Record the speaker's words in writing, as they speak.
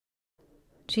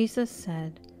Jesus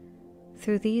said,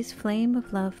 "Through these flame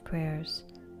of love prayers,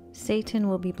 Satan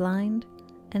will be blind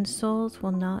and souls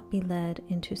will not be led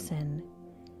into sin."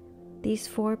 These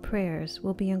 4 prayers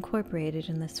will be incorporated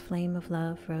in this Flame of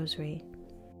Love Rosary.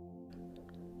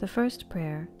 The first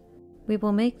prayer, we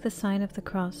will make the sign of the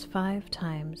cross 5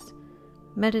 times,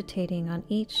 meditating on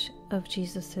each of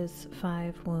Jesus'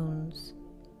 5 wounds.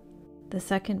 The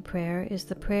second prayer is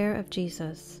the prayer of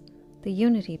Jesus, the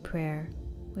unity prayer,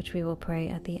 which we will pray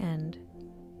at the end.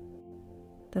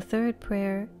 The third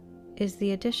prayer is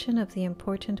the addition of the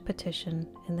important petition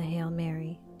in the Hail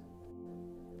Mary.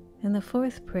 And the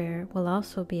fourth prayer will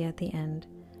also be at the end,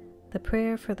 the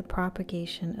prayer for the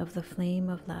propagation of the flame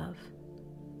of love.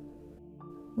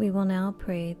 We will now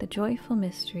pray the joyful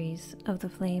mysteries of the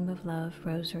Flame of Love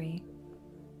Rosary.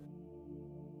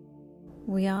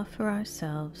 We offer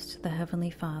ourselves to the Heavenly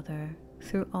Father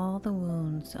through all the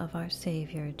wounds of our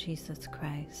Savior Jesus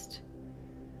Christ.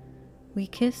 We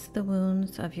kiss the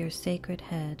wounds of your sacred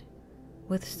head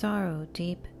with sorrow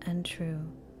deep and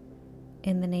true.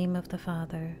 In the name of the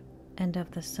Father, and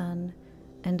of the Son,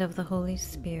 and of the Holy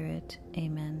Spirit.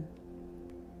 Amen.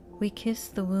 We kiss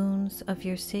the wounds of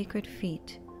your sacred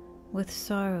feet with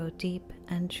sorrow deep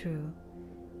and true.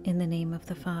 In the name of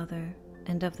the Father,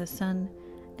 and of the Son,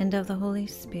 and of the Holy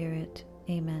Spirit.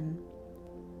 Amen.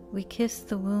 We kiss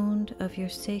the wound of your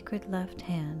sacred left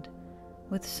hand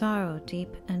with sorrow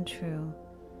deep and true.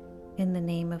 In the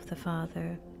name of the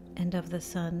Father, and of the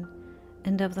Son,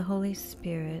 and of the Holy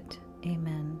Spirit.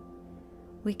 Amen.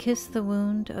 We kiss the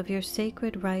wound of your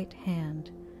sacred right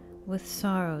hand with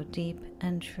sorrow deep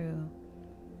and true.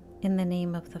 In the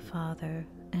name of the Father,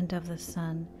 and of the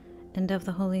Son, and of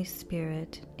the Holy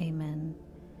Spirit. Amen.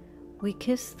 We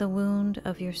kiss the wound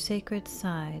of your sacred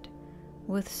side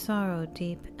with sorrow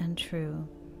deep and true.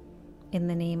 In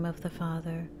the name of the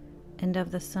Father, and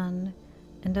of the Son,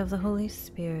 and of the Holy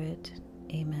Spirit.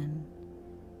 Amen.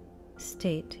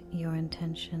 State your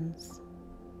intentions.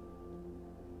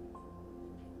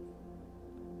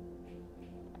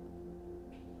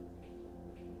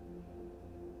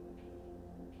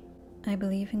 I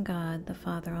believe in God, the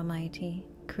Father Almighty,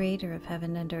 creator of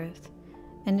heaven and earth,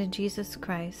 and in Jesus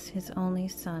Christ, his only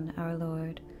Son, our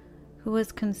Lord, who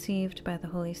was conceived by the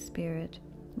Holy Spirit,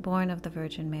 born of the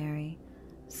Virgin Mary,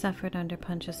 suffered under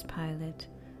Pontius Pilate,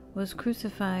 was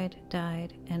crucified,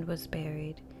 died, and was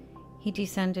buried. He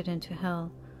descended into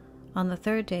hell. On the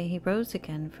 3rd day he rose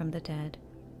again from the dead.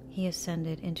 He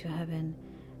ascended into heaven,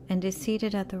 and is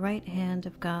seated at the right hand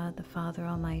of God, the Father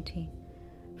Almighty.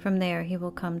 From there he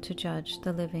will come to judge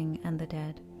the living and the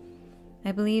dead.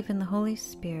 I believe in the Holy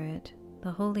Spirit,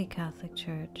 the Holy Catholic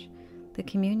Church, the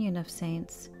communion of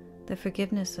saints, the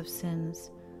forgiveness of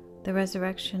sins, the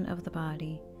resurrection of the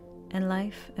body, and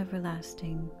life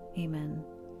everlasting. Amen.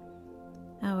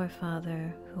 Our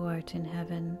Father, who art in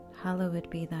heaven, hallowed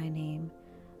be thy name.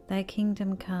 Thy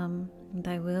kingdom come,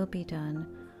 thy will be done,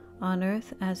 on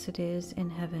earth as it is in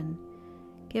heaven.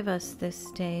 Give us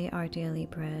this day our daily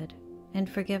bread, and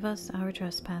forgive us our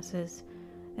trespasses,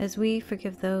 as we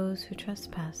forgive those who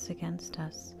trespass against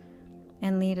us.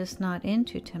 And lead us not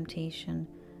into temptation,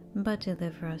 but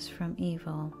deliver us from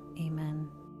evil. Amen.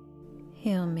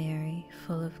 Hail Mary,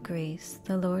 full of grace,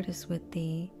 the Lord is with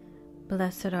thee.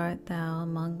 Blessed art thou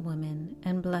among women,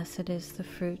 and blessed is the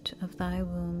fruit of thy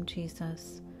womb,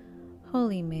 Jesus.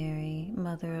 Holy Mary,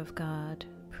 Mother of God,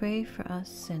 pray for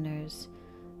us sinners.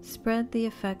 Spread the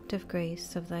effective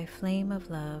grace of thy flame of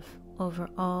love over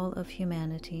all of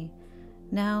humanity,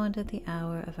 now and at the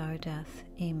hour of our death.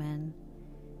 Amen.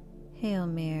 Hail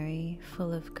Mary,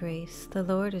 full of grace, the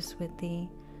Lord is with thee.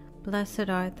 Blessed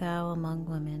art thou among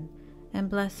women, and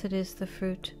blessed is the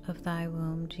fruit of thy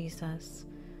womb, Jesus.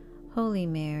 Holy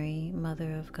Mary,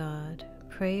 Mother of God,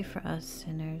 pray for us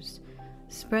sinners.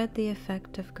 Spread the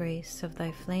effective grace of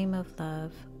thy flame of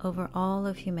love over all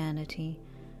of humanity,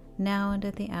 now and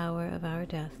at the hour of our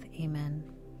death. Amen.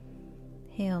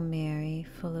 Hail Mary,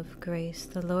 full of grace,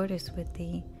 the Lord is with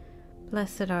thee.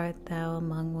 Blessed art thou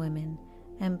among women,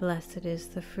 and blessed is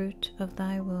the fruit of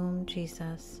thy womb,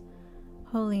 Jesus.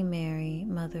 Holy Mary,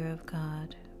 Mother of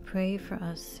God, pray for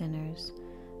us sinners.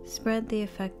 Spread the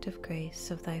effective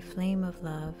grace of thy flame of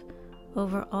love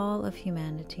over all of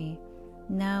humanity,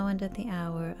 now and at the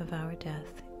hour of our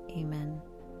death. Amen.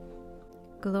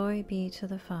 Glory be to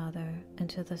the Father, and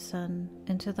to the Son,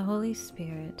 and to the Holy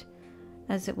Spirit,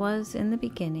 as it was in the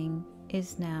beginning,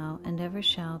 is now, and ever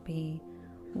shall be,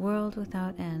 world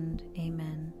without end.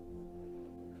 Amen.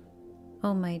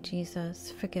 O my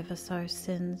Jesus, forgive us our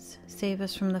sins, save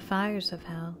us from the fires of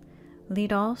hell,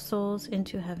 lead all souls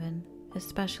into heaven,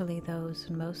 especially those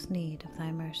in most need of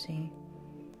thy mercy.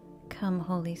 Come,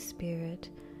 Holy Spirit,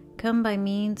 come by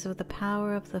means of the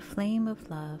power of the flame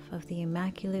of love of the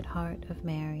Immaculate Heart of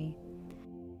Mary.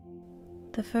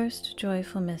 The first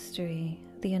joyful mystery,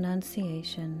 the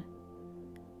Annunciation.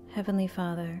 Heavenly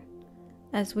Father,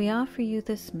 as we offer you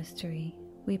this mystery,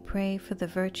 we pray for the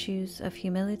virtues of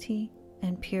humility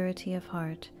and purity of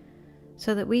heart,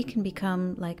 so that we can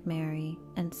become like Mary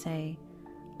and say,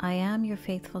 I am your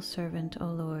faithful servant, O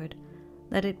Lord.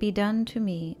 Let it be done to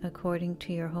me according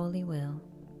to your holy will.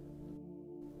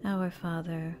 Our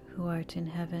Father, who art in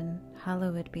heaven,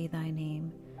 hallowed be thy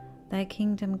name. Thy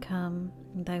kingdom come,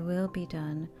 thy will be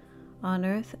done, on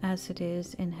earth as it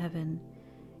is in heaven.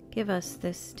 Give us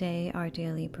this day our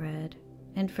daily bread,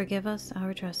 and forgive us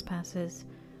our trespasses,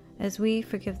 as we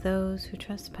forgive those who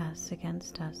trespass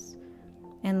against us.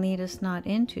 And lead us not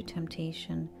into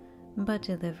temptation, but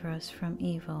deliver us from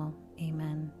evil.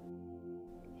 Amen.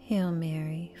 Hail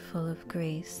Mary, full of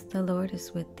grace, the Lord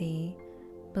is with thee.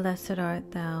 Blessed art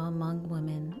thou among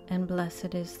women, and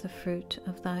blessed is the fruit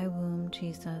of thy womb,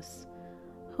 Jesus.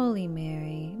 Holy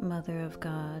Mary, Mother of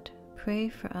God, pray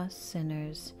for us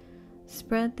sinners.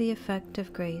 Spread the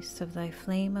effective grace of thy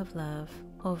flame of love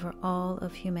over all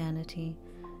of humanity,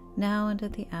 now and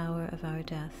at the hour of our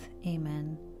death.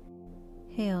 Amen.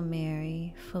 Hail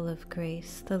Mary, full of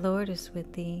grace, the Lord is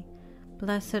with thee.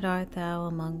 Blessed art thou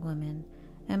among women,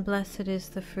 and blessed is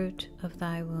the fruit of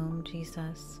thy womb,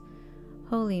 Jesus.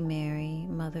 Holy Mary,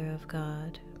 Mother of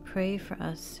God, pray for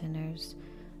us sinners.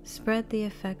 Spread the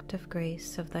effective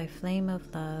grace of thy flame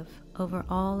of love over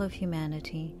all of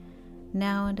humanity,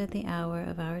 now and at the hour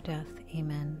of our death.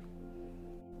 Amen.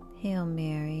 Hail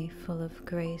Mary, full of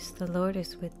grace, the Lord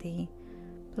is with thee.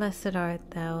 Blessed art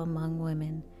thou among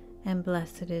women, and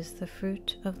blessed is the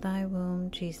fruit of thy womb,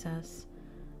 Jesus.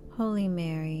 Holy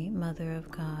Mary, Mother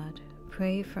of God,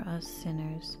 pray for us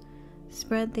sinners.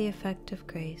 Spread the effective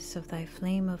grace of thy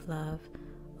flame of love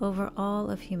over all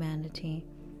of humanity,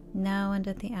 now and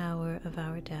at the hour of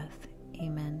our death.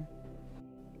 Amen.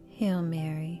 Hail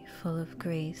Mary, full of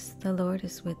grace, the Lord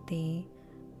is with thee.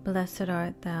 Blessed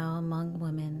art thou among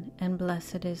women, and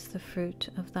blessed is the fruit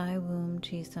of thy womb,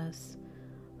 Jesus.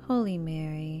 Holy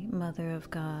Mary, Mother of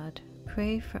God,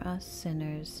 pray for us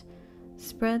sinners.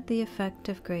 Spread the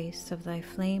effective grace of thy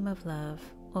flame of love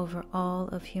over all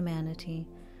of humanity,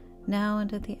 now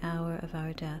and at the hour of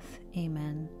our death.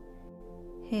 Amen.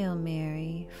 Hail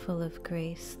Mary, full of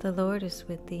grace, the Lord is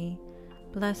with thee.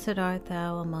 Blessed art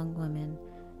thou among women,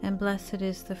 and blessed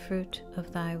is the fruit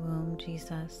of thy womb,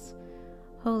 Jesus.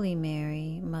 Holy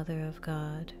Mary, Mother of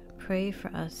God, pray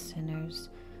for us sinners.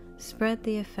 Spread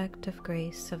the effective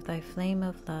grace of thy flame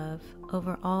of love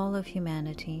over all of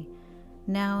humanity,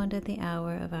 now and at the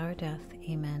hour of our death.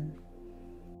 Amen.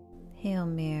 Hail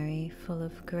Mary, full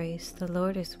of grace, the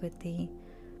Lord is with thee.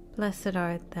 Blessed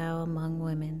art thou among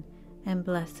women, and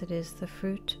blessed is the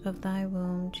fruit of thy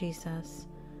womb, Jesus.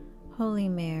 Holy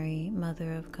Mary,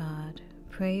 Mother of God,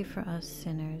 pray for us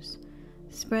sinners.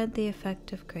 Spread the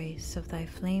effective grace of thy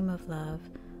flame of love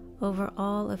over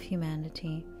all of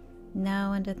humanity,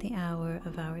 now and at the hour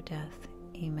of our death.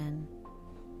 Amen.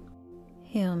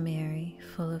 Hail Mary,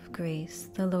 full of grace,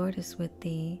 the Lord is with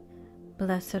thee.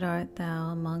 Blessed art thou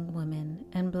among women,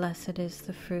 and blessed is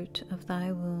the fruit of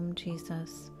thy womb,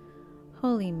 Jesus.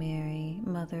 Holy Mary,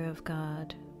 Mother of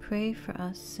God, pray for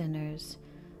us sinners.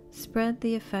 Spread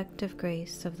the effective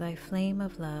grace of thy flame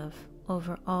of love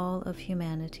over all of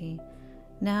humanity,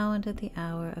 now and at the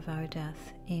hour of our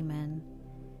death. Amen.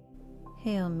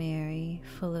 Hail Mary,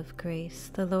 full of grace,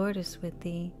 the Lord is with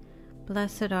thee.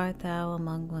 Blessed art thou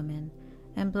among women,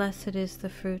 and blessed is the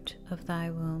fruit of thy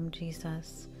womb,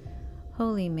 Jesus.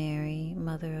 Holy Mary,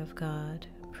 Mother of God,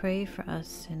 pray for us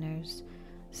sinners.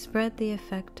 Spread the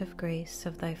effective grace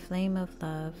of thy flame of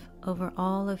love over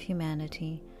all of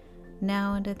humanity,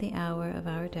 now and at the hour of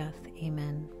our death.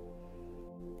 Amen.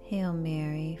 Hail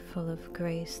Mary, full of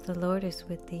grace, the Lord is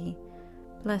with thee.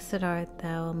 Blessed art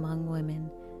thou among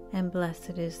women, and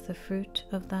blessed is the fruit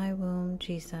of thy womb,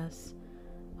 Jesus.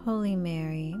 Holy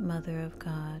Mary, Mother of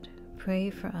God, pray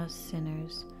for us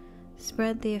sinners.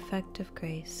 Spread the effective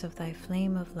grace of thy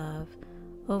flame of love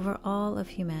over all of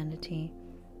humanity,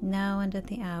 now and at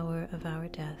the hour of our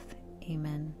death.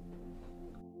 Amen.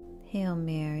 Hail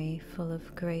Mary, full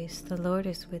of grace, the Lord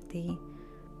is with thee.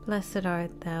 Blessed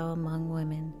art thou among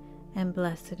women, and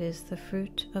blessed is the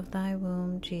fruit of thy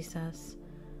womb, Jesus.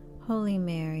 Holy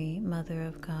Mary, Mother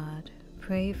of God,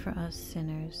 pray for us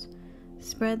sinners.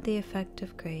 Spread the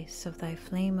effective grace of thy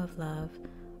flame of love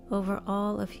over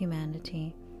all of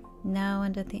humanity, now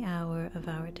and at the hour of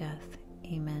our death.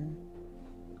 Amen.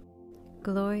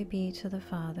 Glory be to the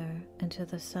Father, and to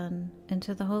the Son, and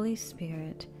to the Holy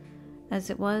Spirit, as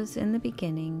it was in the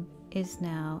beginning, is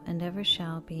now, and ever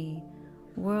shall be,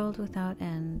 world without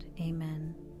end.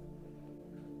 Amen.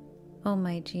 O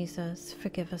my Jesus,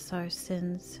 forgive us our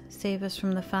sins, save us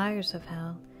from the fires of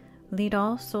hell, lead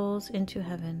all souls into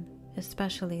heaven,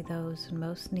 especially those in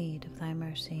most need of thy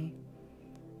mercy.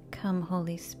 Come,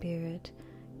 Holy Spirit,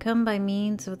 come by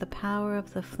means of the power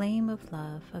of the flame of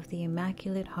love of the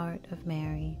Immaculate Heart of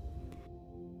Mary.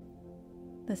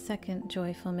 The second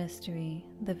joyful mystery,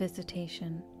 the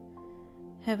Visitation.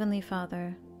 Heavenly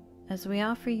Father, as we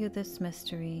offer you this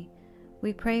mystery,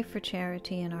 we pray for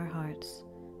charity in our hearts,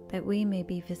 that we may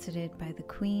be visited by the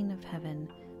Queen of Heaven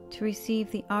to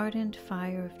receive the ardent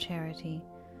fire of charity,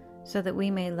 so that we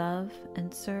may love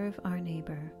and serve our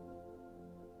neighbor.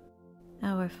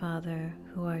 Our Father,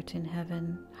 who art in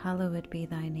heaven, hallowed be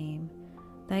thy name.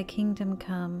 Thy kingdom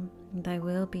come, thy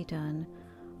will be done,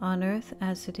 on earth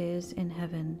as it is in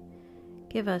heaven.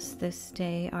 Give us this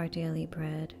day our daily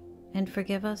bread, and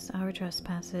forgive us our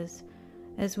trespasses,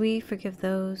 as we forgive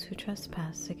those who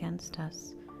trespass against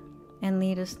us. And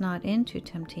lead us not into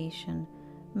temptation,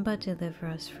 but deliver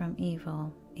us from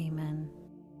evil. Amen.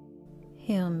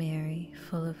 Hail Mary,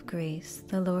 full of grace,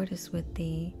 the Lord is with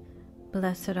thee.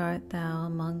 Blessed art thou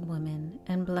among women,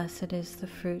 and blessed is the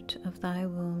fruit of thy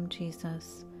womb,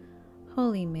 Jesus.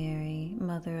 Holy Mary,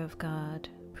 Mother of God,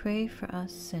 pray for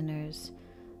us sinners.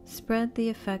 Spread the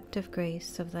effective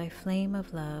grace of thy flame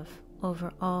of love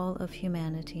over all of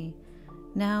humanity,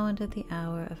 now and at the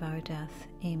hour of our death.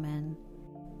 Amen.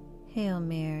 Hail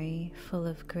Mary, full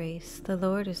of grace, the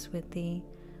Lord is with thee.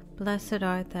 Blessed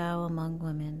art thou among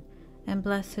women, and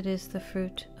blessed is the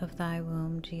fruit of thy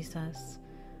womb, Jesus.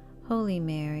 Holy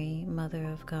Mary, Mother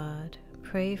of God,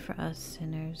 pray for us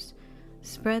sinners.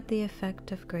 Spread the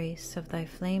effective grace of thy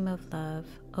flame of love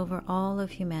over all of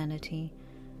humanity,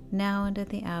 now and at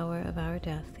the hour of our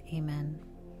death. Amen.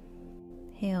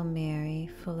 Hail Mary,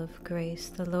 full of grace,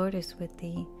 the Lord is with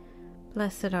thee.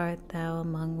 Blessed art thou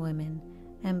among women,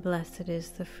 and blessed is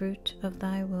the fruit of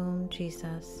thy womb,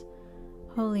 Jesus.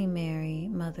 Holy Mary,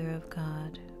 Mother of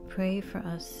God, pray for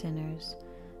us sinners.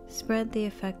 Spread the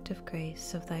effective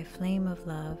grace of thy flame of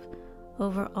love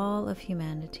over all of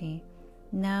humanity,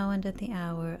 now and at the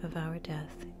hour of our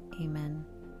death. Amen.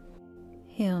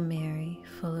 Hail Mary,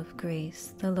 full of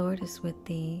grace, the Lord is with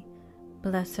thee.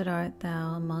 Blessed art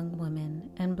thou among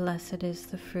women, and blessed is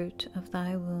the fruit of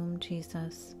thy womb,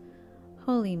 Jesus.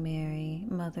 Holy Mary,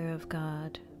 Mother of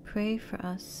God, pray for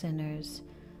us sinners.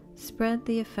 Spread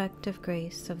the effective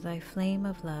grace of thy flame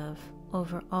of love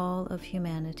over all of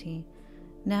humanity,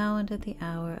 now and at the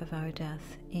hour of our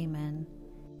death. Amen.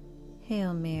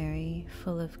 Hail Mary,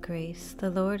 full of grace, the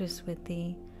Lord is with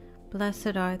thee.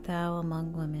 Blessed art thou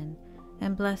among women,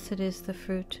 and blessed is the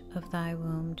fruit of thy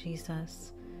womb,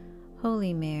 Jesus.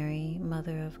 Holy Mary,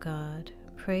 Mother of God,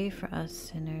 pray for us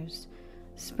sinners.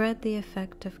 Spread the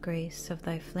effective grace of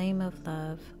thy flame of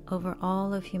love over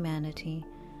all of humanity,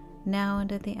 now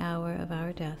and at the hour of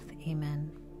our death.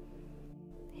 Amen.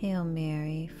 Hail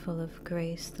Mary, full of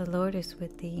grace, the Lord is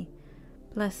with thee.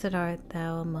 Blessed art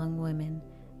thou among women,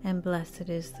 and blessed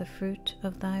is the fruit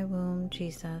of thy womb,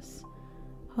 Jesus.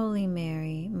 Holy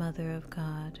Mary, Mother of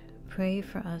God, pray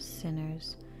for us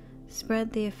sinners.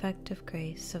 Spread the effective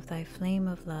grace of thy flame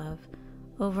of love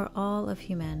over all of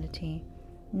humanity,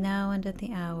 now and at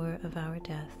the hour of our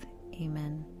death.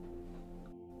 Amen.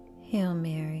 Hail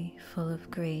Mary, full of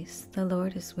grace, the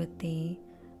Lord is with thee.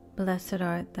 Blessed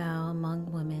art thou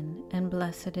among women, and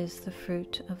blessed is the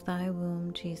fruit of thy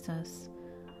womb, Jesus.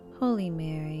 Holy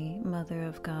Mary, Mother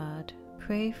of God,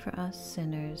 pray for us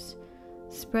sinners.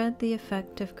 Spread the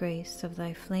effective grace of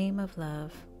thy flame of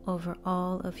love over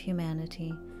all of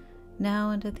humanity,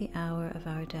 now and at the hour of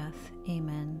our death.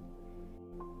 Amen.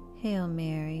 Hail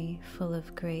Mary, full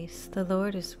of grace, the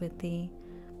Lord is with thee.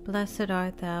 Blessed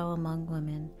art thou among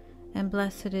women, and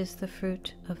blessed is the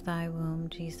fruit of thy womb,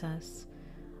 Jesus.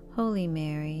 Holy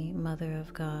Mary, Mother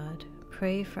of God,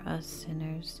 pray for us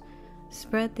sinners.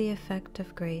 Spread the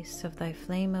effective grace of thy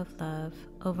flame of love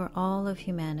over all of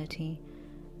humanity,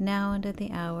 now and at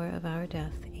the hour of our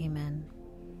death. Amen.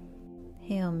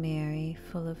 Hail Mary,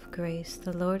 full of grace,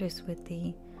 the Lord is with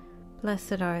thee.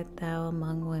 Blessed art thou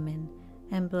among women,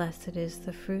 and blessed is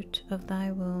the fruit of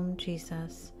thy womb,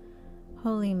 Jesus.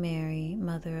 Holy Mary,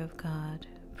 Mother of God,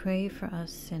 pray for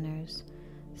us sinners.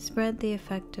 Spread the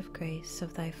effective grace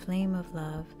of thy flame of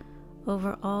love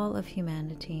over all of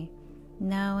humanity,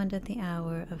 now and at the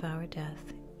hour of our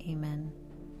death. Amen.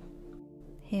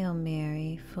 Hail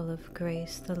Mary, full of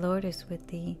grace, the Lord is with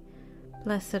thee.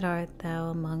 Blessed art thou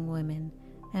among women,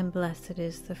 and blessed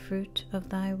is the fruit of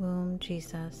thy womb,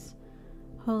 Jesus.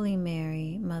 Holy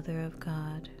Mary, Mother of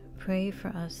God, pray for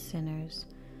us sinners.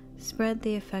 Spread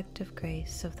the effective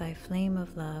grace of thy flame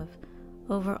of love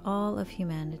over all of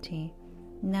humanity,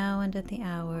 now and at the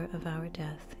hour of our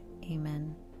death.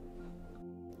 Amen.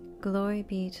 Glory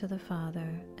be to the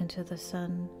Father, and to the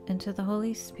Son, and to the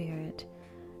Holy Spirit,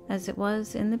 as it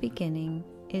was in the beginning,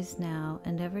 is now,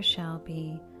 and ever shall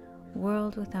be,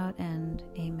 world without end.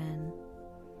 Amen.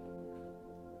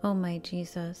 O my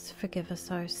Jesus, forgive us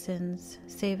our sins,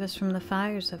 save us from the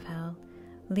fires of hell,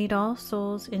 lead all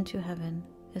souls into heaven,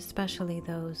 especially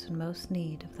those in most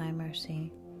need of thy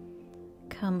mercy.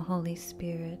 Come, Holy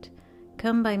Spirit,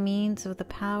 come by means of the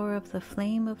power of the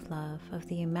flame of love of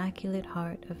the Immaculate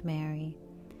Heart of Mary.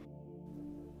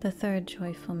 The third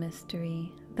joyful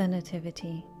mystery, the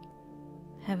Nativity.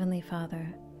 Heavenly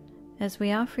Father, as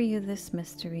we offer you this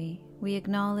mystery, we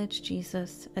acknowledge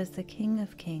Jesus as the King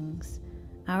of Kings,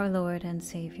 our Lord and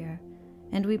Savior,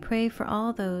 and we pray for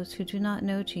all those who do not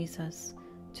know Jesus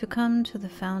to come to the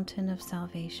fountain of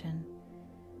salvation.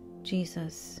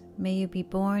 Jesus, may you be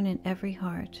born in every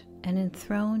heart and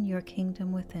enthrone your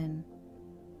kingdom within.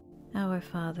 Our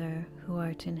Father, who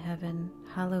art in heaven,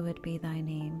 hallowed be thy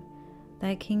name.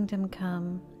 Thy kingdom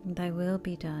come, thy will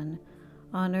be done,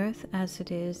 on earth as it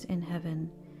is in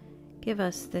heaven. Give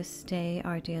us this day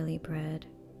our daily bread,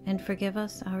 and forgive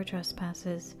us our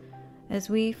trespasses, as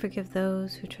we forgive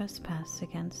those who trespass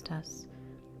against us.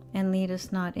 And lead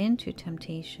us not into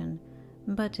temptation,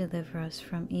 but deliver us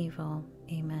from evil.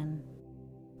 Amen.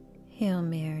 Hail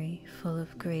Mary, full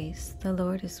of grace, the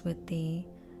Lord is with thee.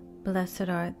 Blessed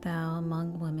art thou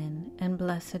among women, and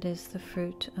blessed is the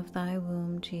fruit of thy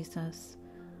womb, Jesus.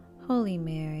 Holy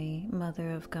Mary,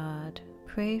 Mother of God,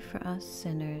 pray for us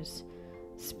sinners.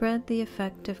 Spread the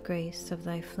effective grace of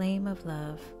thy flame of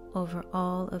love over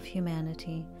all of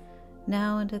humanity,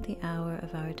 now and at the hour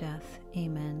of our death.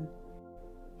 Amen.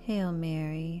 Hail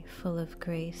Mary, full of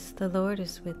grace, the Lord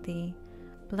is with thee.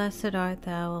 Blessed art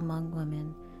thou among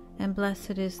women, and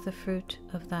blessed is the fruit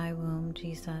of thy womb,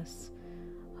 Jesus.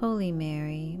 Holy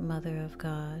Mary, Mother of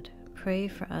God, pray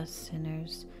for us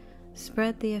sinners.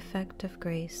 Spread the effective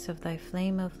grace of thy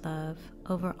flame of love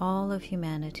over all of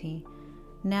humanity,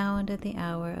 now and at the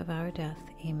hour of our death.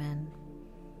 Amen.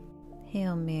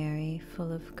 Hail Mary,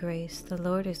 full of grace, the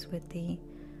Lord is with thee.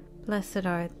 Blessed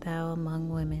art thou among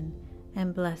women,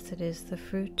 and blessed is the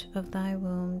fruit of thy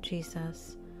womb,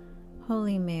 Jesus.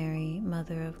 Holy Mary,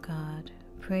 Mother of God,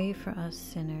 pray for us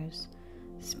sinners.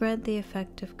 Spread the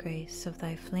effective grace of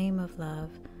thy flame of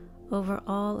love over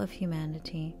all of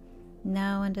humanity,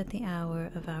 now and at the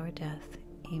hour of our death.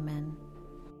 Amen.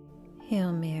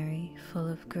 Hail Mary, full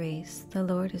of grace, the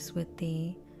Lord is with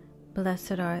thee.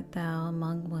 Blessed art thou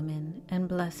among women, and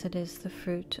blessed is the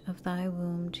fruit of thy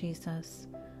womb, Jesus.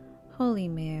 Holy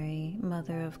Mary,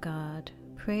 Mother of God,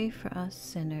 pray for us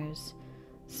sinners.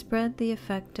 Spread the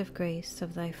effective grace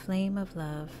of thy flame of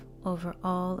love over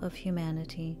all of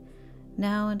humanity,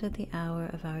 now and at the hour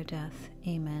of our death.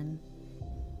 Amen.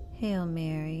 Hail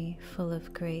Mary, full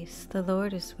of grace, the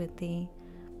Lord is with thee.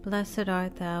 Blessed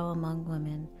art thou among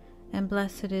women, and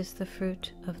blessed is the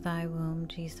fruit of thy womb,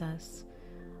 Jesus.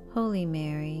 Holy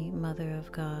Mary, Mother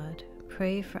of God,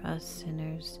 pray for us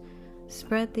sinners.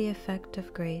 Spread the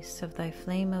effective grace of thy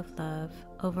flame of love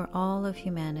over all of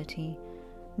humanity,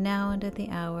 now and at the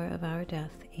hour of our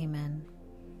death. Amen.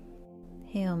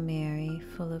 Hail Mary,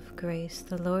 full of grace,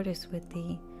 the Lord is with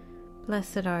thee.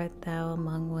 Blessed art thou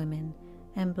among women,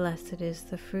 and blessed is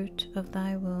the fruit of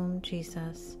thy womb,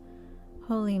 Jesus.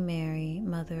 Holy Mary,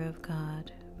 Mother of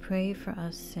God, pray for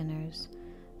us sinners.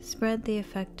 Spread the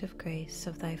effective grace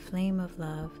of thy flame of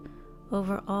love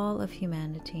over all of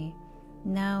humanity,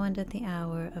 now and at the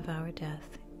hour of our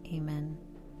death. Amen.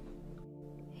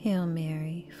 Hail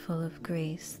Mary, full of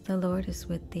grace, the Lord is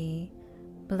with thee.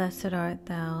 Blessed art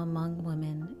thou among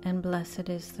women, and blessed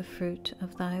is the fruit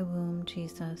of thy womb,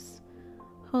 Jesus.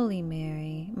 Holy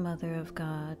Mary, Mother of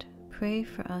God, pray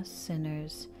for us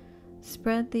sinners.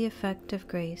 Spread the effective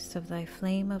grace of thy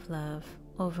flame of love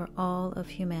over all of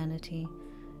humanity,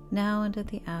 now and at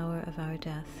the hour of our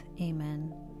death.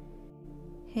 Amen.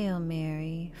 Hail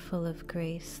Mary, full of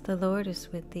grace, the Lord is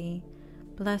with thee.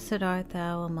 Blessed art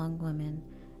thou among women,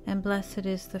 and blessed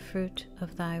is the fruit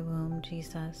of thy womb,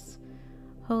 Jesus.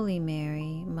 Holy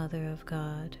Mary, Mother of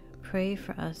God, pray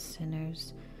for us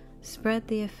sinners. Spread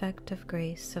the effective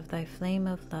grace of thy flame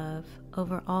of love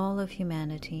over all of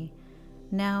humanity,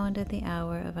 now and at the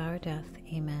hour of our death.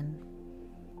 Amen.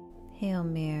 Hail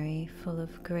Mary, full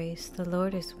of grace, the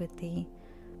Lord is with thee.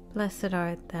 Blessed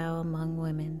art thou among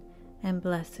women, and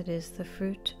blessed is the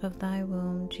fruit of thy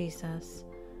womb, Jesus.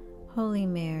 Holy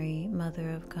Mary, Mother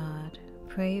of God,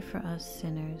 pray for us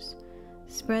sinners.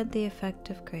 spread the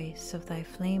effective grace of thy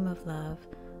flame of love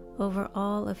over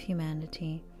all of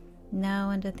humanity, now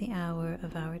and at the hour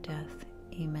of our death.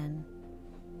 Amen.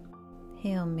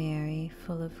 Hail Mary,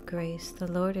 full of grace,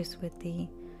 the Lord is with thee.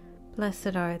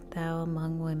 Blessed art thou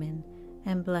among women,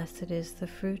 and blessed is the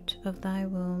fruit of thy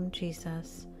womb,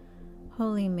 Jesus.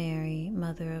 Holy Mary,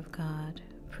 Mother of God,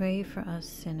 pray for us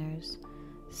sinners.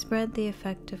 Spread the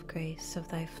effective grace of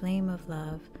thy flame of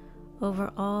love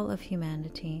over all of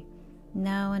humanity,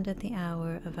 now and at the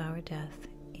hour of our death.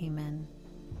 Amen.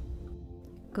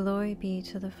 Glory be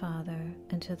to the Father,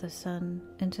 and to the Son,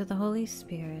 and to the Holy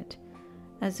Spirit,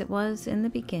 as it was in the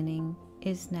beginning,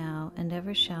 is now, and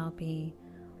ever shall be,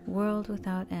 world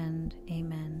without end.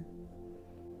 Amen.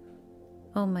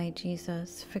 O my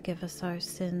Jesus, forgive us our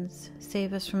sins,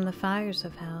 save us from the fires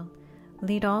of hell,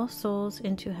 lead all souls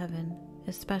into heaven,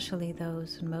 especially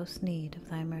those in most need of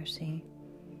thy mercy.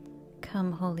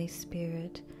 Come, Holy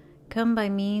Spirit, come by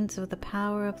means of the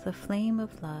power of the flame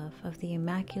of love of the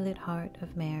Immaculate Heart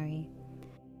of Mary.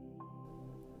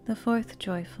 The fourth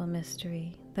joyful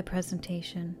mystery, the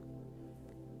Presentation.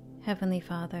 Heavenly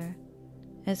Father,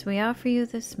 as we offer you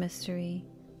this mystery,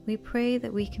 we pray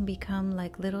that we can become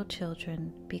like little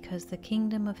children, because the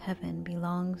kingdom of heaven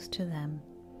belongs to them.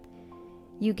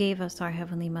 You gave us our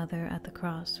Heavenly Mother at the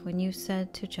cross when you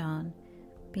said to John,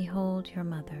 "Behold your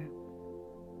mother."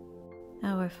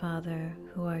 Our Father,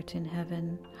 who art in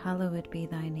heaven, hallowed be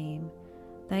thy name.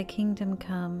 Thy kingdom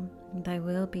come, thy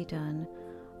will be done,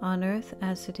 on earth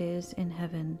as it is in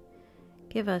heaven.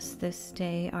 Give us this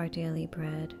day our daily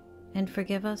bread, and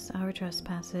forgive us our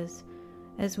trespasses,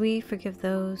 as we forgive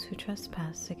those who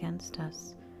trespass against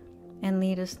us. And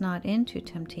lead us not into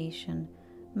temptation,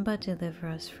 but deliver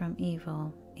us from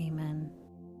evil. Amen.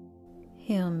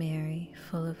 Hail Mary,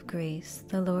 full of grace,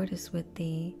 the Lord is with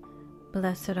thee.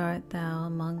 Blessed art thou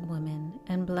among women,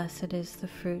 and blessed is the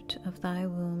fruit of thy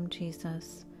womb,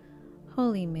 Jesus.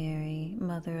 Holy Mary,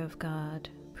 Mother of God,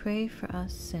 pray for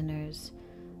us sinners.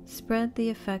 Spread the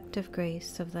effective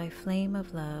grace of thy flame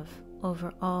of love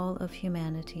over all of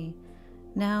humanity,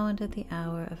 now and at the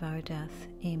hour of our death.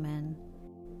 Amen.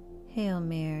 Hail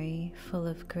Mary, full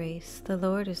of grace, the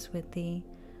Lord is with thee.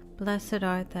 Blessed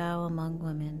art thou among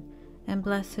women, and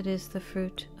blessed is the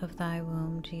fruit of thy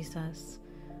womb, Jesus.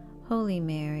 Holy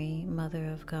Mary, Mother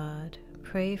of God,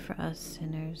 pray for us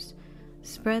sinners.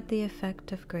 Spread the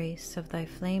effective grace of thy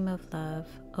flame of love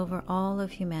over all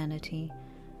of humanity,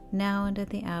 now and at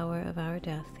the hour of our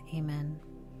death. Amen.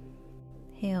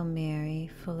 Hail Mary,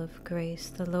 full of grace,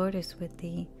 the Lord is with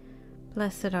thee.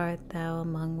 Blessed art thou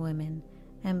among women,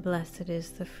 and blessed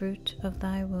is the fruit of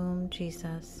thy womb,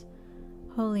 Jesus.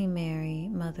 Holy Mary,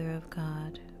 Mother of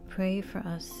God, pray for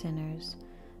us sinners.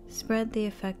 Spread the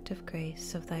effective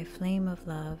grace of thy flame of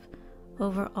love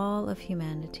over all of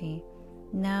humanity,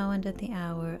 now and at the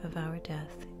hour of our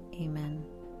death. Amen.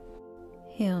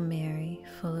 Hail Mary,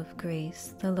 full of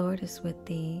grace, the Lord is with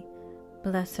thee.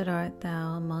 Blessed art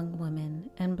thou among women,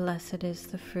 and blessed is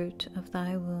the fruit of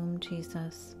thy womb,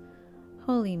 Jesus.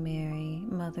 Holy Mary,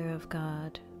 Mother of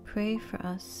God, pray for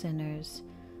us sinners.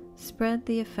 Spread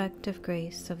the effective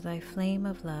grace of thy flame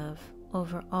of love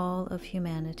over all of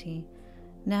humanity,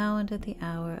 now and at the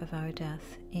hour of our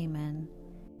death. Amen.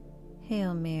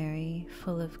 Hail Mary,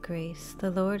 full of grace,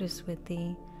 the Lord is with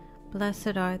thee.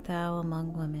 Blessed art thou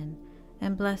among women,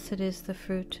 and blessed is the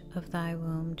fruit of thy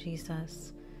womb,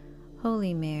 Jesus.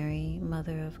 Holy Mary,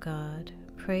 Mother of God,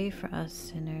 pray for us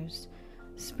sinners.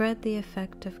 Spread the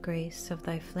effective grace of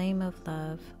thy flame of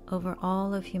love over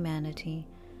all of humanity,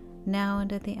 now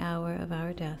and at the hour of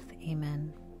our death.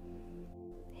 Amen.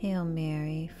 Hail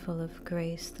Mary, full of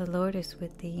grace, the Lord is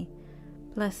with thee.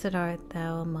 Blessed art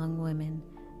thou among women,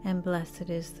 and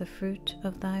blessed is the fruit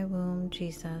of thy womb,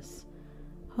 Jesus.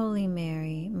 Holy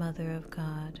Mary, Mother of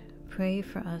God, pray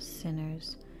for us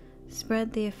sinners.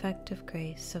 Spread the effective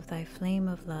grace of thy flame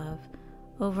of love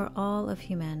over all of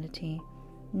humanity,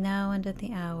 now and at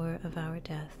the hour of our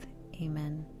death.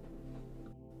 Amen.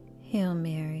 Hail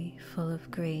Mary, full of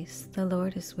grace, the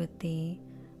Lord is with thee.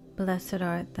 Blessed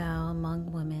art thou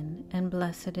among women, and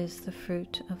blessed is the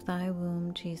fruit of thy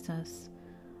womb, Jesus.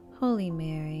 Holy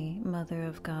Mary, Mother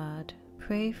of God,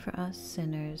 pray for us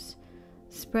sinners.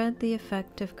 Spread the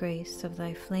effective grace of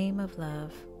thy flame of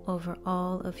love over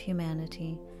all of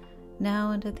humanity,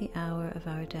 now and at the hour of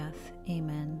our death.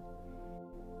 Amen.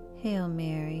 Hail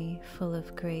Mary, full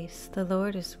of grace, the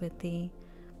Lord is with thee.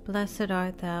 Blessed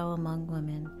art thou among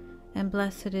women, and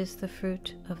blessed is the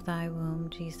fruit of thy womb,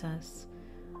 Jesus.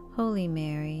 Holy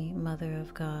Mary, Mother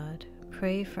of God,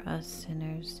 pray for us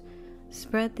sinners.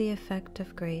 Spread the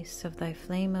effective grace of thy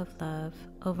flame of love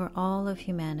over all of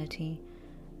humanity,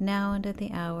 now and at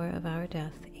the hour of our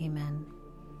death. Amen.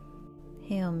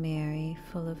 Hail Mary,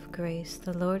 full of grace,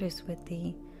 the Lord is with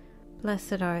thee.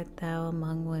 Blessed art thou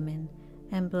among women,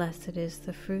 and blessed is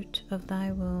the fruit of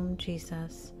thy womb,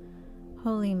 Jesus.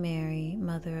 Holy Mary,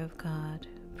 Mother of God,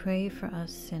 pray for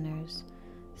us sinners.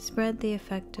 Spread the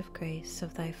effective grace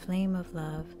of thy flame of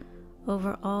love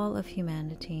over all of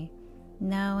humanity,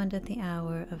 now and at the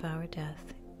hour of our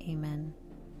death. Amen.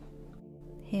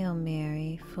 Hail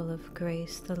Mary, full of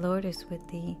grace, the Lord is with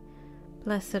thee.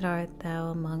 Blessed art thou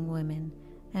among women,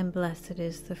 and blessed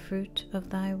is the fruit of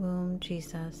thy womb,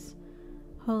 Jesus.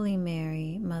 Holy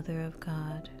Mary, Mother of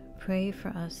God, pray for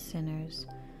us sinners.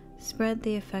 Spread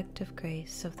the effective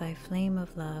grace of thy flame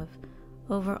of love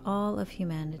over all of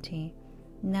humanity,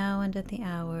 now and at the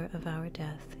hour of our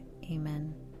death.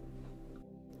 Amen.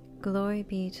 Glory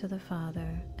be to the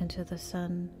Father, and to the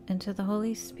Son, and to the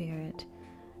Holy Spirit,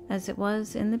 as it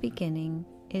was in the beginning,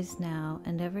 is now,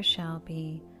 and ever shall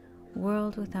be,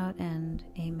 world without end.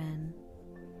 Amen.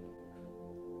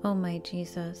 O my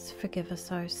Jesus, forgive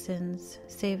us our sins,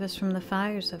 save us from the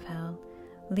fires of hell,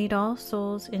 lead all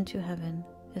souls into heaven,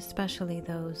 especially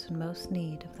those in most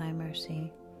need of thy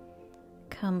mercy.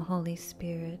 Come, Holy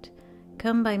Spirit,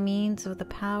 come by means of the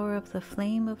power of the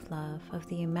flame of love of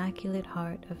the Immaculate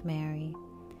Heart of Mary.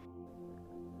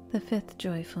 The fifth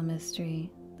joyful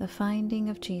mystery, the finding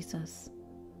of Jesus.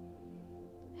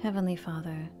 Heavenly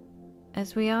Father,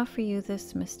 as we offer you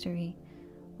this mystery,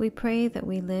 we pray that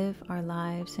we live our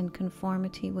lives in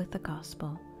conformity with the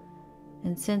gospel.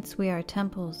 And since we are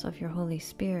temples of your Holy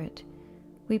Spirit,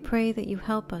 we pray that you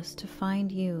help us to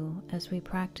find you as we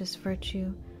practice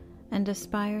virtue and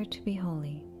aspire to be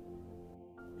holy.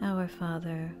 Our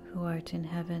Father, who art in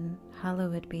heaven,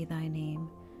 hallowed be thy name.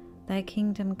 Thy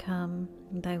kingdom come,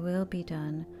 thy will be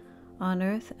done, on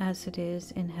earth as it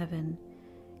is in heaven.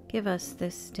 Give us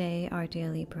this day our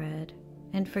daily bread,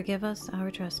 and forgive us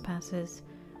our trespasses,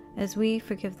 as we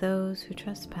forgive those who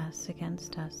trespass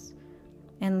against us.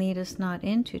 And lead us not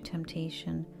into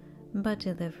temptation, but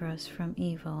deliver us from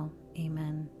evil.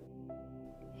 Amen.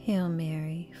 Hail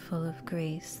Mary, full of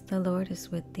grace, the Lord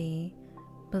is with thee.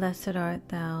 Blessed art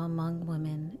thou among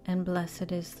women, and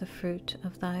blessed is the fruit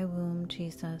of thy womb,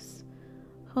 Jesus.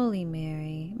 Holy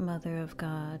Mary, Mother of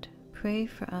God, pray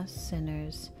for us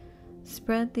sinners.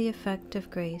 Spread the effective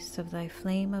grace of thy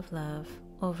flame of love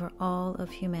over all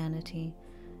of humanity,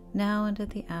 now and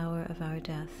at the hour of our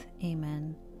death.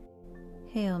 Amen.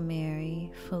 Hail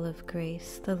Mary, full of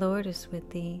grace, the Lord is with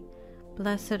thee.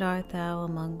 Blessed art thou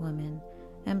among women,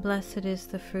 and blessed is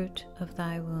the fruit of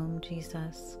thy womb,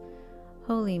 Jesus.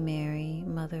 Holy Mary,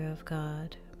 Mother of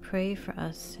God, pray for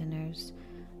us sinners.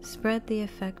 Spread the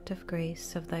effective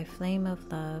grace of thy flame of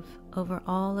love over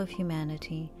all of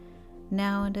humanity,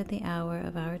 now and at the hour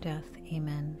of our death.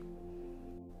 Amen.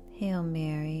 Hail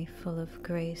Mary, full of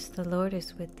grace, the Lord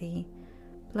is with thee.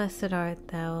 Blessed art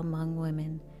thou among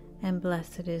women, and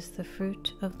blessed is the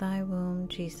fruit of thy womb,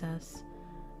 Jesus.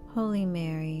 Holy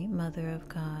Mary, Mother of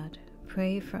God,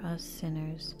 pray for us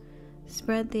sinners.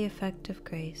 Spread the effective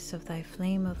grace of thy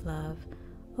flame of love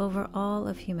over all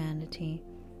of humanity,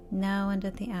 now and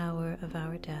at the hour of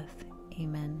our death.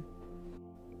 Amen.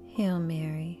 Hail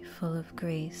Mary, full of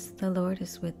grace, the Lord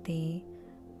is with thee.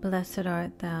 Blessed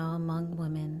art thou among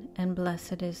women, and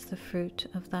blessed is the fruit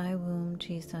of thy womb,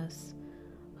 Jesus.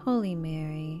 Holy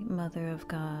Mary, Mother of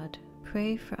God,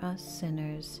 pray for us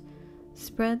sinners.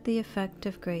 Spread the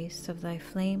effective grace of thy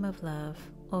flame of love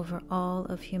over all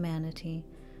of humanity,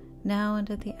 now and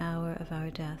at the hour of our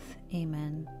death.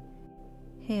 Amen.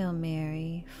 Hail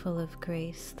Mary, full of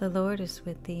grace, the Lord is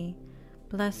with thee.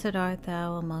 Blessed art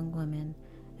thou among women,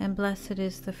 and blessed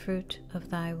is the fruit of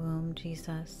thy womb,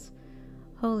 Jesus.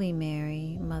 Holy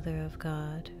Mary, Mother of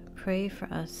God, pray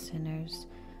for us sinners.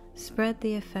 Spread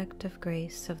the effective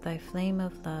grace of thy flame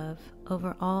of love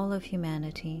over all of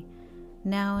humanity,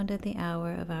 now and at the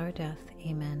hour of our death.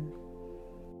 Amen.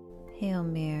 Hail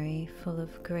Mary, full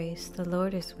of grace, the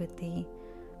Lord is with thee.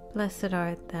 Blessed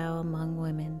art thou among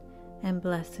women, and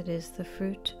blessed is the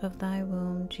fruit of thy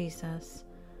womb, Jesus.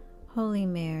 Holy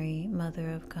Mary,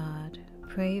 Mother of God,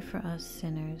 pray for us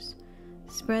sinners.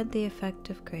 Spread the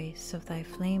effective grace of thy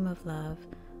flame of love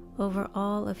over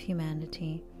all of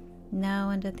humanity, now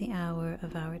and at the hour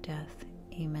of our death.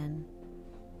 Amen.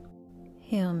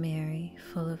 Hail Mary,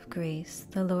 full of grace,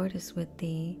 the Lord is with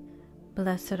thee.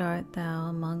 Blessed art thou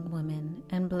among women,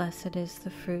 and blessed is the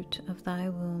fruit of thy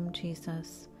womb,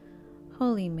 Jesus.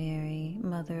 Holy Mary,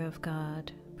 Mother of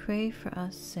God, pray for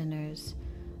us sinners.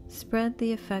 Spread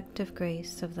the effective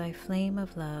grace of thy flame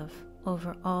of love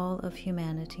over all of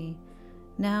humanity,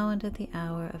 now and at the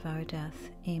hour of our death.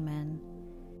 Amen.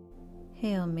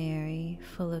 Hail Mary,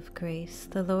 full of grace,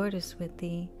 the Lord is with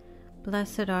thee.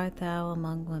 Blessed art thou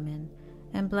among women,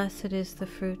 and blessed is the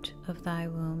fruit of thy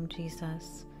womb,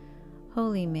 Jesus.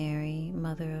 Holy Mary,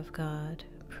 Mother of God,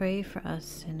 pray for us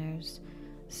sinners.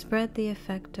 Spread the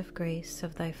effect of grace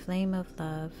of thy flame of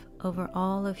love over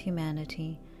all of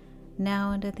humanity,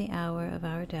 now and at the hour of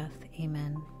our death.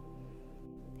 Amen.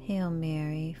 Hail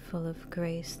Mary, full of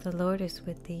grace, the Lord is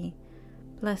with thee.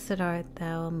 Blessed art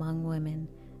thou among women,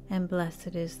 and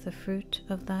blessed is the fruit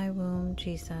of thy womb,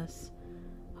 Jesus.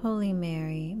 Holy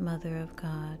Mary, Mother of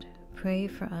God, pray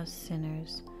for us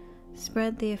sinners.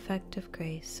 Spread the effect of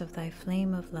grace of thy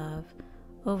flame of love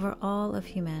over all of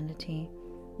humanity,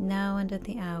 now and at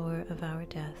the hour of our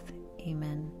death.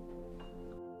 Amen.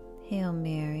 Hail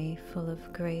Mary, full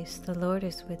of grace, the Lord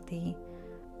is with thee.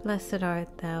 Blessed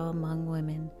art thou among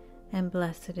women, and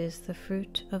blessed is the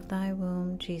fruit of thy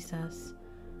womb, Jesus.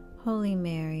 Holy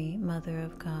Mary, Mother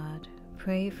of God,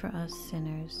 pray for us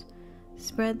sinners.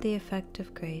 Spread the effect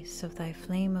of grace of thy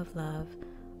flame of love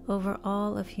over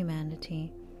all of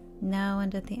humanity, now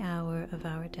and at the hour of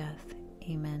our death.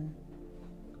 Amen.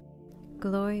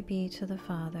 Glory be to the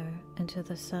Father, and to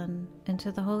the Son, and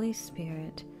to the Holy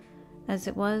Spirit, as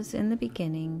it was in the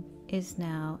beginning, is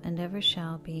now, and ever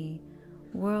shall be,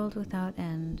 world without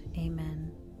end.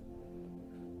 Amen.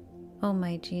 O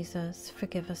my Jesus,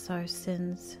 forgive us our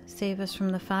sins, save us from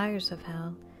the fires of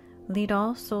hell, lead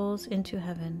all souls into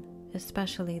heaven,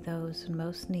 especially those in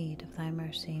most need of thy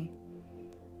mercy.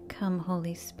 Come,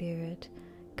 Holy Spirit,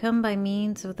 come by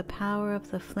means of the power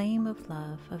of the flame of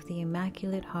love of the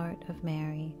Immaculate Heart of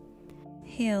Mary.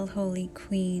 Hail, Holy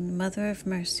Queen, Mother of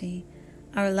Mercy,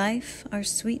 our life, our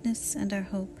sweetness, and our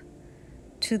hope.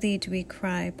 To thee do we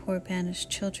cry, poor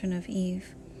banished children of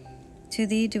Eve. To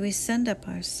thee do we send up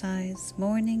our sighs,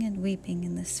 mourning and weeping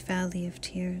in this valley of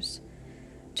tears.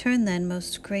 Turn then,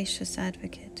 most gracious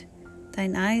Advocate,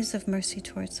 thine eyes of mercy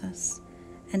towards us,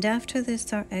 and after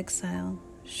this our exile,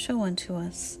 show unto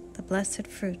us the blessed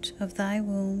fruit of thy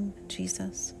womb,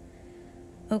 Jesus.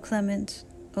 O clement,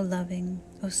 O loving,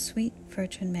 O sweet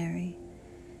Virgin Mary,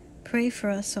 pray for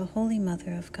us, O Holy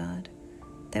Mother of God,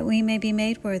 that we may be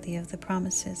made worthy of the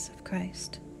promises of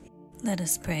Christ. Let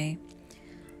us pray.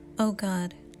 O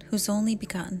God, whose only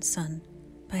begotten Son,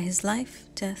 by his life,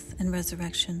 death, and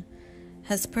resurrection,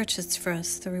 has purchased for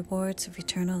us the rewards of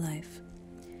eternal life,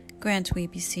 grant, we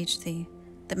beseech thee,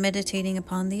 that meditating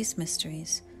upon these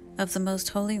mysteries of the most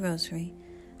holy Rosary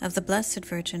of the Blessed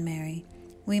Virgin Mary,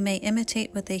 we may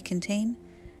imitate what they contain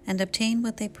and obtain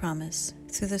what they promise,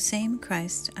 through the same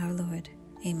Christ our Lord.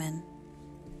 Amen.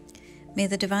 May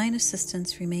the divine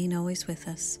assistance remain always with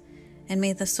us, and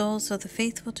may the souls of the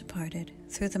faithful departed,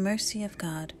 through the mercy of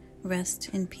God, rest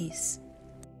in peace.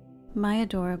 My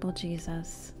adorable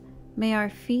Jesus, may our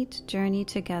feet journey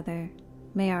together,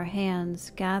 may our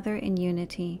hands gather in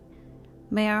unity,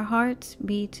 may our hearts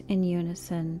beat in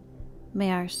unison,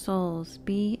 may our souls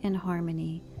be in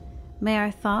harmony, may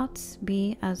our thoughts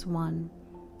be as one,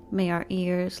 may our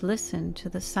ears listen to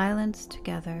the silence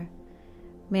together,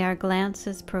 may our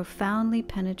glances profoundly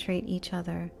penetrate each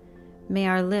other, may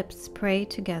our lips pray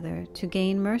together to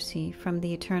gain mercy from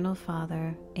the Eternal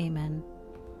Father. Amen.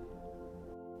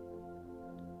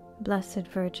 Blessed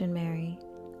Virgin Mary,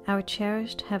 our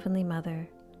cherished Heavenly Mother,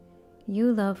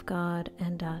 you love God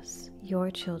and us, your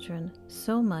children,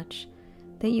 so much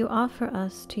that you offer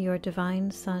us to your divine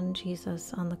Son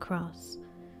Jesus on the cross,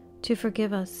 to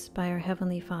forgive us by our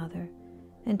Heavenly Father,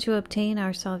 and to obtain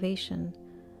our salvation,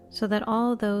 so that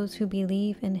all those who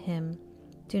believe in him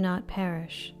do not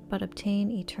perish, but obtain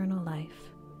eternal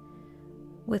life.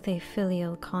 With a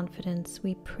filial confidence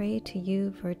we pray to you,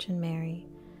 Virgin Mary,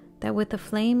 that with the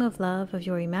flame of love of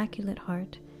your Immaculate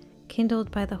Heart, kindled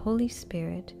by the Holy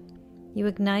Spirit, you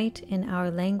ignite in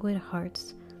our languid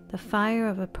hearts the fire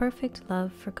of a perfect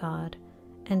love for God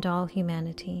and all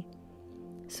humanity,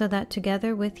 so that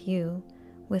together with you,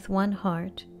 with one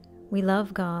heart, we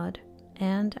love God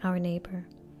and our neighbor.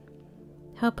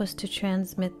 Help us to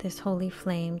transmit this holy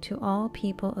flame to all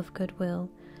people of goodwill,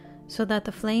 so that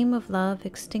the flame of love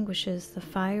extinguishes the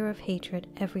fire of hatred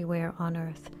everywhere on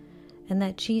earth, and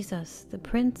that Jesus, the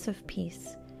Prince of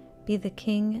Peace, be the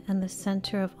King and the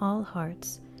center of all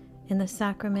hearts, in the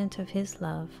sacrament of his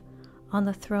love, on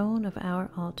the throne of our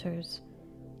altars.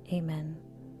 Amen.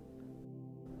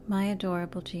 My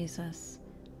adorable Jesus,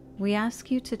 we ask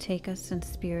you to take us in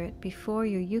spirit before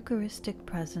your Eucharistic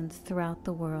presence throughout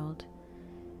the world.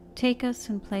 Take us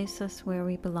and place us where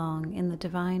we belong in the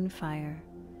divine fire.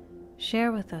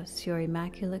 Share with us your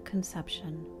Immaculate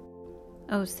Conception.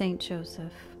 O Saint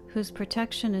Joseph, whose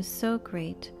protection is so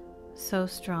great, so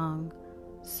strong,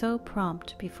 so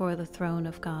prompt before the throne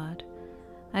of God,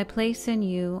 I place in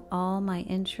you all my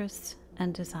interests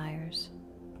and desires.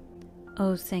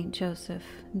 O Saint Joseph,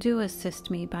 do assist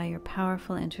me by your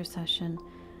powerful intercession,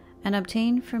 and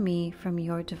obtain for me from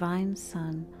your divine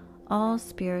Son all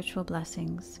spiritual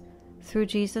blessings, through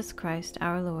Jesus Christ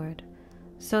our Lord,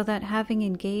 so that having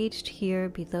engaged here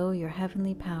below your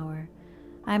heavenly power,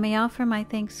 I may offer my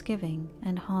thanksgiving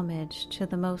and homage to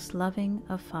the most loving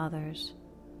of fathers.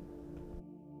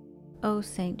 O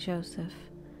Saint Joseph,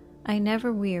 I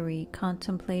never weary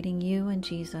contemplating you and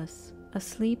Jesus,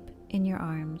 asleep in your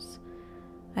arms.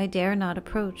 I dare not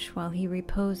approach while he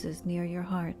reposes near your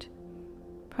heart.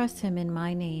 Press him in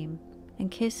my name, and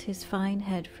kiss his fine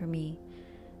head for me,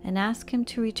 and ask him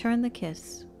to return the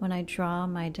kiss when I draw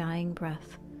my dying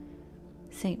breath.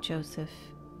 Saint Joseph,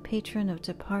 patron of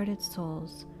departed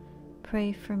souls,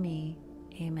 pray for me.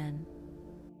 Amen.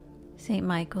 Saint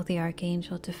Michael the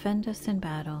Archangel, defend us in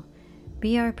battle.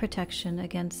 Be our protection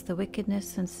against the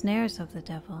wickedness and snares of the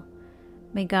devil.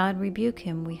 May God rebuke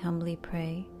him, we humbly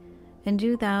pray. And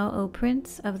do thou, O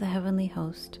Prince of the heavenly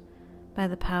host, by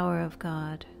the power of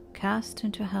God, cast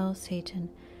into hell Satan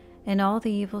and all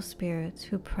the evil spirits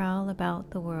who prowl about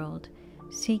the world,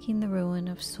 seeking the ruin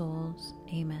of souls.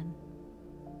 Amen.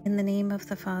 In the name of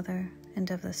the Father, and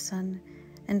of the Son,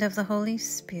 and of the Holy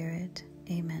Spirit.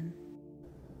 Amen.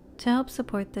 To help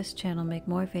support this channel make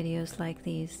more videos like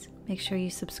these, make sure you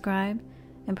subscribe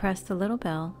and press the little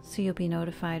bell so you'll be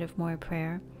notified of more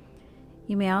prayer.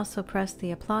 You may also press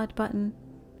the applaud button,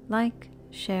 like,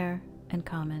 share, and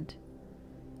comment.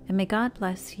 And may God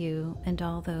bless you and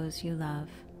all those you love.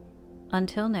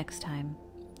 Until next time,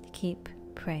 keep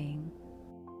praying.